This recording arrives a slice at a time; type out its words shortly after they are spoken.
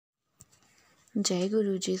जय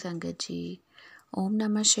गुरु जी संगत जी। ओम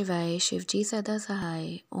नमः शिवाय। शिव जी सदा सहाय।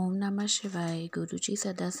 ओम नमः शिवाय। गुरु जी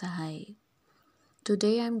सदा सहाय।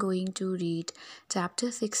 Today I am going to read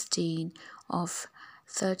chapter 16 of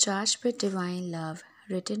Surcharged with Divine Love,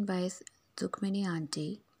 written by Tukmini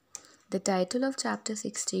Auntie. The title of chapter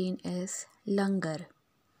 16 is Langar.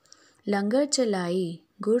 लंगर चलाई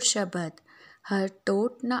गुर शबद हर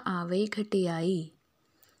टोट न आवे घटियाई.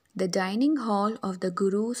 The dining hall of the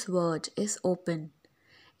Guru's word is open.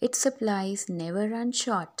 Its supplies never run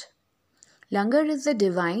short. Langar is the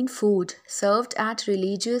divine food served at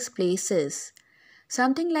religious places,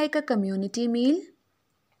 something like a community meal.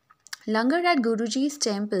 Langar at Guruji's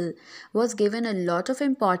temple was given a lot of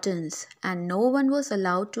importance, and no one was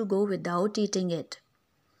allowed to go without eating it.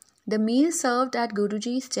 The meal served at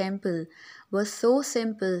Guruji's temple was so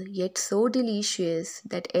simple yet so delicious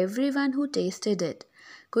that everyone who tasted it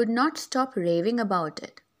could not stop raving about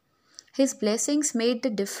it. His blessings made the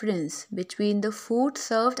difference between the food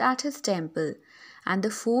served at his temple and the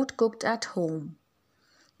food cooked at home.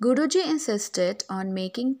 Guruji insisted on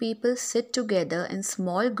making people sit together in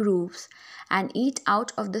small groups and eat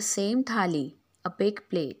out of the same thali, a big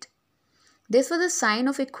plate. This was a sign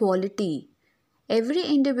of equality. Every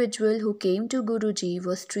individual who came to Guruji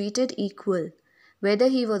was treated equal, whether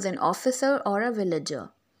he was an officer or a villager.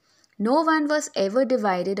 No one was ever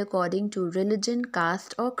divided according to religion,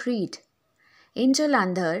 caste or creed. In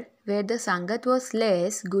Jalandhar, where the Sangat was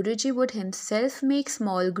less, Guruji would himself make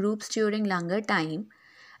small groups during Langar time,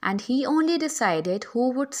 and he only decided who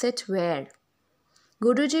would sit where.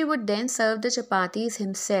 Guruji would then serve the chapatis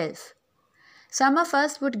himself. Some of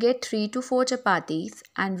us would get 3 to 4 chapatis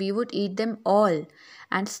and we would eat them all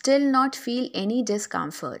and still not feel any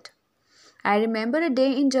discomfort. I remember a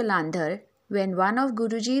day in Jalandhar when one of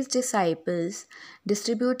Guruji's disciples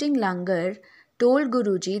distributing langar told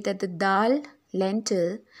Guruji that the dal,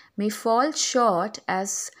 lentil, may fall short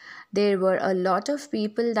as there were a lot of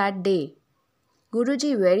people that day.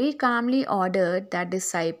 Guruji very calmly ordered that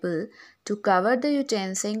disciple to cover the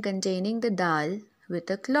utensil containing the dal with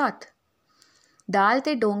a cloth. दाल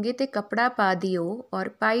ते डोंगे ते कपड़ा पा दियो और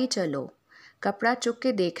पाई चलो. कपड़ा चुक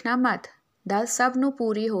के देखना मत, दाल सब नु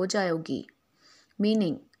पूरी हो जाएगी.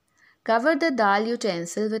 Meaning, cover the dal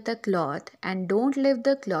utensil with a cloth and don't lift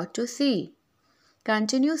the cloth to see.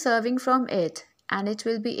 Continue serving from it and it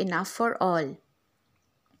will be enough for all.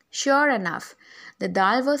 Sure enough, the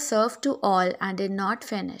dal was served to all and did not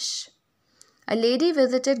finish. A lady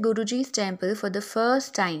visited Guruji's temple for the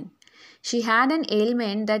first time. She had an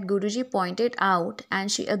ailment that Guruji pointed out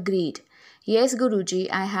and she agreed. Yes, Guruji,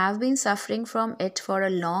 I have been suffering from it for a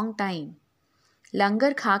long time.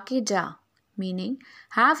 Langar kha ke ja, meaning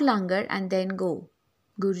have langar and then go.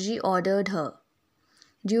 Guruji ordered her.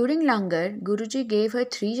 During langar, Guruji gave her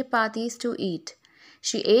 3 chapatis to eat.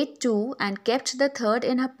 She ate 2 and kept the third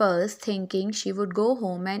in her purse thinking she would go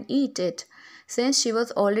home and eat it since she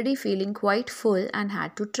was already feeling quite full and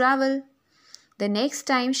had to travel. The next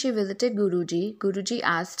time she visited Guruji, Guruji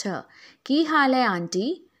asked her, "Ki haal hai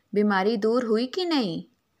auntie? Bimari dur hui ki nahi?"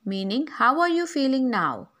 Meaning, how are you feeling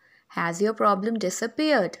now? Has your problem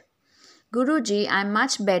disappeared? Guruji, I am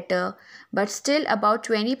much better, but still about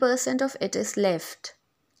 20% of it is left.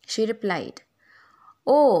 She replied,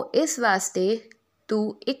 "Oh, ਇਸ ਵਾਸਤੇ ਤੂੰ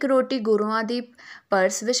ਇੱਕ ਰੋਟੀ ਗੁਰੂਆਂ ਦੀ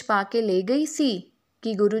purse ਵਿੱਚ ਪਾ ਕੇ ਲੈ ਗਈ ਸੀ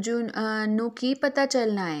ਕਿ ਗੁਰੂ ਜੀ ਨੂੰ ਕੀ ਪਤਾ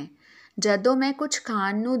ਚੱਲਣਾ ਹੈ ਜਦੋਂ ਮੈਂ ਕੁਝ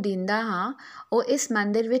ਖਾਣ ਨੂੰ ਦਿੰਦਾ ਹਾਂ ਉਹ ਇਸ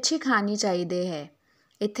ਮੰਦਿਰ ਵਿੱਚ ਹੀ ਖਾਣੀ ਚਾਹੀਦੀ ਹੈ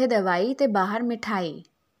ਇੱਥੇ ਦਵਾਈ ਤੇ ਬਾਹਰ ਮਿਠਾਈ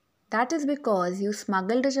That is because you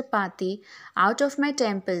smuggled a chapati out of my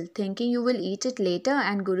temple thinking you will eat it later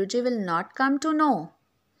and Guruji will not come to know.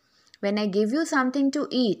 When I give you something to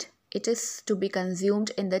eat, it is to be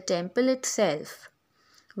consumed in the temple itself.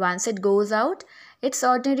 Once it goes out, it's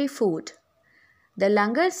ordinary food. The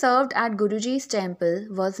langar served at Guruji's temple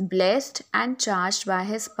was blessed and charged by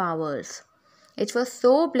his powers. It was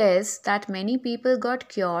so blessed that many people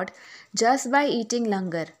got cured just by eating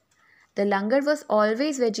langar. The langar was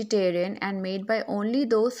always vegetarian and made by only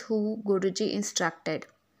those who Guruji instructed.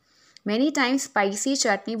 Many times spicy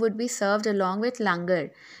chutney would be served along with langar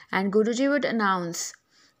and Guruji would announce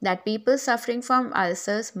that people suffering from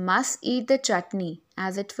ulcers must eat the chutney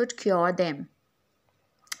as it would cure them.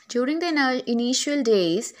 During the initial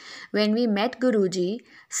days when we met Guruji,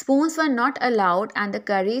 spoons were not allowed and the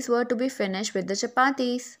curries were to be finished with the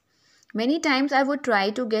chapatis. Many times I would try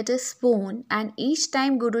to get a spoon and each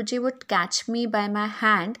time Guruji would catch me by my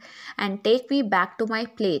hand and take me back to my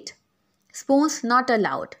plate. "Spoons not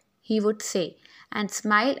allowed," he would say and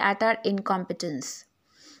smile at our incompetence.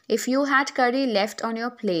 If you had curry left on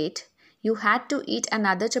your plate, you had to eat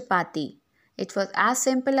another chapati. It was as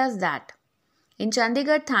simple as that. In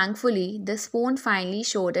Chandigarh, thankfully, the spoon finally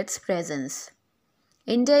showed its presence.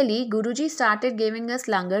 In Delhi, Guruji started giving us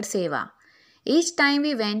langar seva. Each time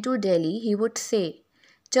we went to Delhi, he would say,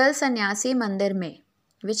 "Chal sannyasi mandir mein,"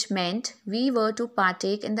 which meant we were to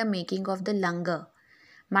partake in the making of the langar.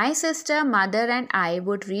 My sister, mother and I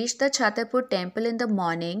would reach the Chhatarpur temple in the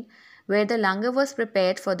morning where the langar was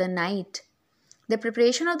prepared for the night. The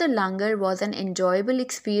preparation of the langar was an enjoyable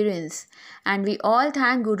experience and we all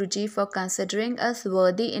thank Guruji for considering us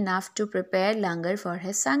worthy enough to prepare langar for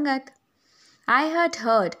his sangat. I had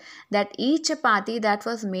heard that each chapati that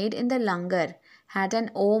was made in the langar had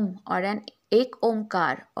an om or an ek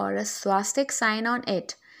omkar or a swastik sign on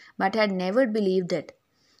it, but had never believed it.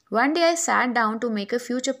 One day I sat down to make a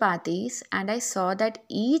few chapatis and I saw that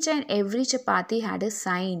each and every chapati had a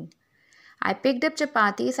sign. I picked up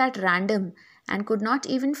chapatis at random and could not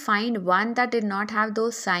even find one that did not have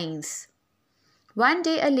those signs. One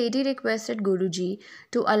day a lady requested Guruji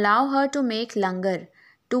to allow her to make langar,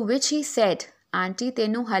 to which he said, "Auntie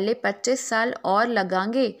tenu hale 25 साल और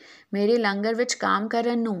लगांगे मेरे लंगर विच काम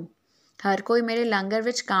करन नू हर कोई मेरे लंगर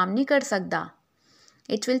विच काम नहीं कर सकदा.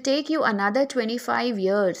 It will take you another 25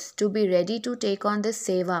 years to be ready to take on this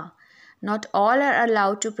seva. Not all are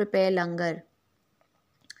allowed to prepare langar."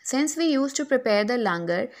 Since we used to prepare the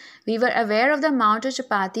langar, we were aware of the amount of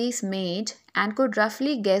chapatis made and could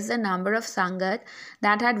roughly guess the number of sangat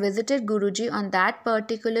that had visited Guruji on that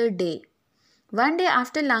particular day. One day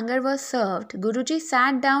after langar was served, Guruji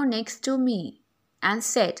sat down next to me and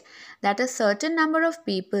said that a certain number of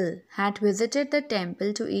people had visited the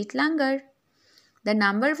temple to eat langar. The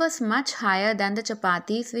number was much higher than the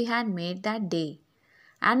chapatis we had made that day,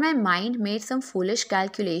 and my mind made some foolish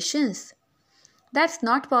calculations. "That's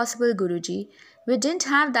not possible, Guruji. We didn't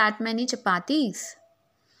have that many chapatis."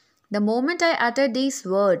 The moment I uttered these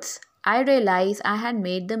words, I realized I had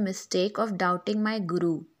made the mistake of doubting my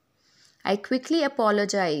Guru. I quickly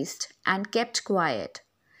apologized and kept quiet.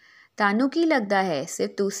 "ਤਾਨੂੰ ਕੀ ਲੱਗਦਾ ਹੈ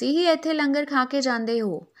ਸਿਰਫ ਤੁਸੀਂ ਹੀ ਇੱਥੇ ਲੰਗਰ ਖਾ ਕੇ ਜਾਂਦੇ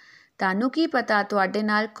ਹੋ? ਤਾਨੂੰ ਕੀ ਪਤਾ ਤੁਹਾਡੇ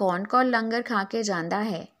ਨਾਲ ਕੌਣ-ਕੌਣ ਲੰਗਰ ਖਾ ਕੇ ਜਾਂਦਾ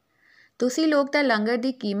ਹੈ? ਤੁਸੀਂ ਲੋਕ ਤਾਂ ਲੰਗਰ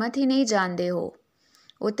ਦੀ ਕੀਮਤ ਹੀ ਨਹੀਂ ਜਾਣਦੇ ਹੋ।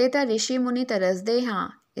 ਉੱਤੇ ਤਾਂ ਰਿਸ਼ੀ ਮੁਨੀ ਤਰਸਦੇ ਹਾਂ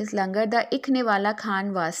ਇਸ ਲੰਗਰ ਦਾ ਇੱਕ ਨਿਵਾਲਾ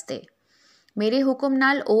ਖਾਣ ਵਾਸਤੇ। ਮੇਰੇ ਹੁਕਮ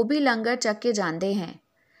ਨਾਲ ਉਹ ਵੀ ਲੰਗਰ ਚੱਕ ਕੇ ਜਾਂਦੇ ਹੈ।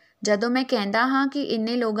 ਜਦੋਂ ਮੈਂ ਕਹਿੰਦਾ ਹਾਂ ਕਿ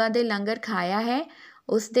ਇੰਨੇ ਲੋਕਾਂ ਦੇ ਲੰਗਰ ਖਾਇਆ ਹੈ,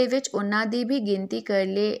 ਉਸ ਦੇ ਵਿੱਚ ਉਹਨਾਂ ਦੀ ਵੀ ਗਿਣਤੀ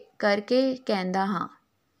ਕਰਕੇ ਕਹਿੰਦਾ ਹਾਂ।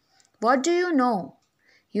 What do you know?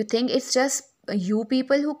 You think it's just you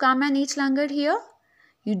people who come and eat langar here?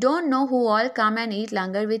 You don't know who all come and eat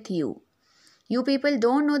langar with you. You people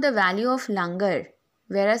don't know the value of langar,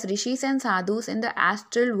 whereas rishis and sadhus in the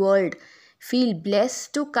astral world feel blessed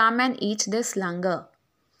to come and eat this langar.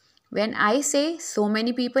 When I say so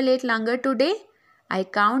many people ate langar today, I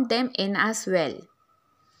count them in as well."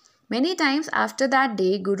 Many times after that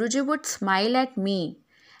day, Guruji would smile at me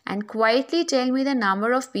and quietly tell me the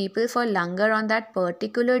number of people for langar on that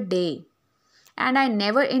particular day, and I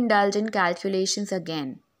never indulged in calculations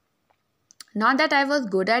again. Not that I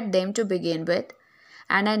was good at them to begin with,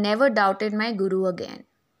 and I never doubted my Guru again.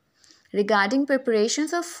 Regarding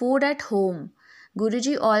preparations of food at home,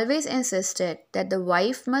 Guruji always insisted that the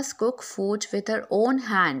wife must cook food with her own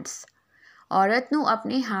hands. औरत ਨੂੰ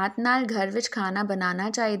ਆਪਣੇ ਹੱਥ ਨਾਲ ਘਰ ਵਿੱਚ ਖਾਣਾ ਬਣਾਉਣਾ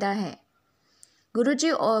ਚਾਹੀਦਾ ਹੈ. Guruji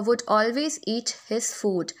would always eat his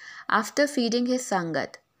food after feeding his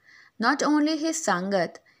sangat. Not only his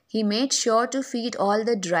sangat, he made sure to feed all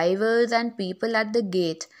the drivers and people at the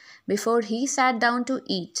gate before he sat down to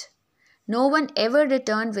eat. No one ever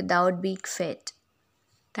returned without being fed.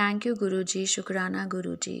 Thank you, Guruji. Shukrana,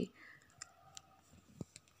 Guruji.